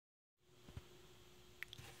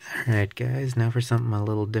Alright guys, now for something a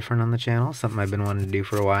little different on the channel, something I've been wanting to do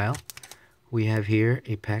for a while. We have here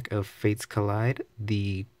a pack of Fates Collide,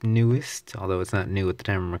 the newest, although it's not new at the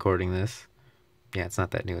time I'm recording this. Yeah, it's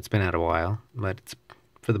not that new, it's been out a while, but it's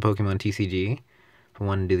for the Pokemon TCG. I've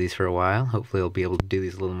wanted to do these for a while, hopefully I'll be able to do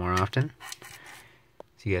these a little more often.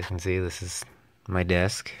 So you guys can see, this is my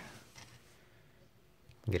desk.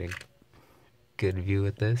 Get a good view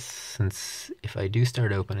at this, since if I do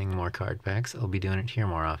start opening more card packs, I'll be doing it here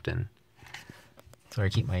more often. So I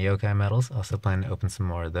keep my yokai medals, also plan to open some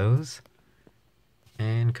more of those,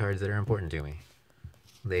 and cards that are important to me.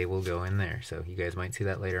 They will go in there, so you guys might see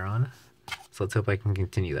that later on. So let's hope I can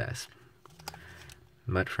continue this.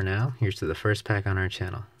 But for now, here's to the first pack on our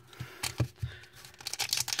channel.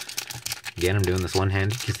 Again, I'm doing this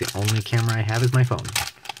one-handed because the only camera I have is my phone.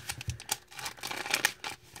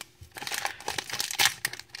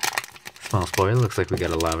 Small spoiler, looks like we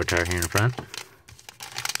got a Lavatar here in front.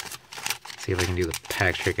 See if I can do the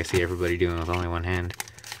pack trick I see everybody doing with only one hand.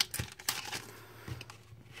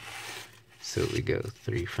 So we go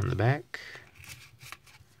 3 from the back,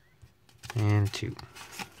 and 2.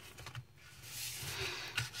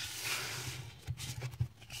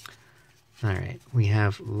 Alright, we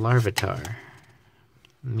have Larvitar,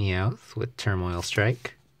 Meowth with Turmoil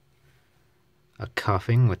Strike, a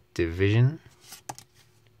Coughing with Division,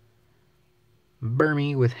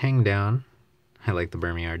 Burmy with Hangdown. I like the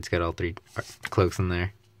Burmy art, it's got all 3 cloaks in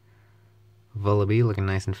there. Vullaby looking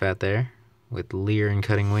nice and fat there, with Leer and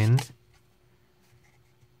Cutting Wind.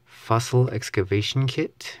 Fossil Excavation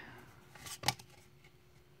Kit.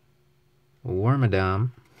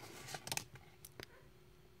 Wormadam.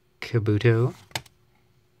 Kabuto.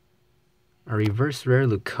 A reverse rare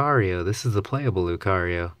Lucario. This is the playable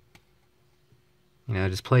Lucario. You know,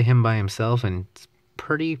 just play him by himself and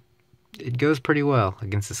it goes pretty well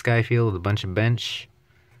against the Skyfield with a bunch of bench.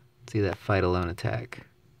 Let's see that fight alone attack.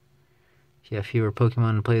 If you have fewer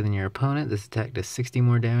Pokemon in play than your opponent, this attack does 60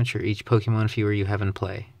 more damage for each Pokemon fewer you have in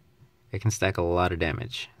play. It can stack a lot of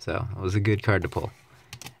damage, so it was a good card to pull.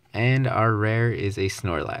 And our rare is a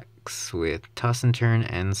Snorlax with Toss and Turn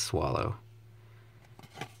and Swallow.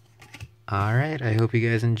 Alright, I hope you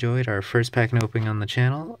guys enjoyed our first pack opening on the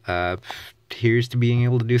channel. Here's to being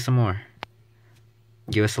able to do some more.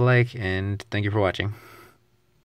 Give us a like, and thank you for watching.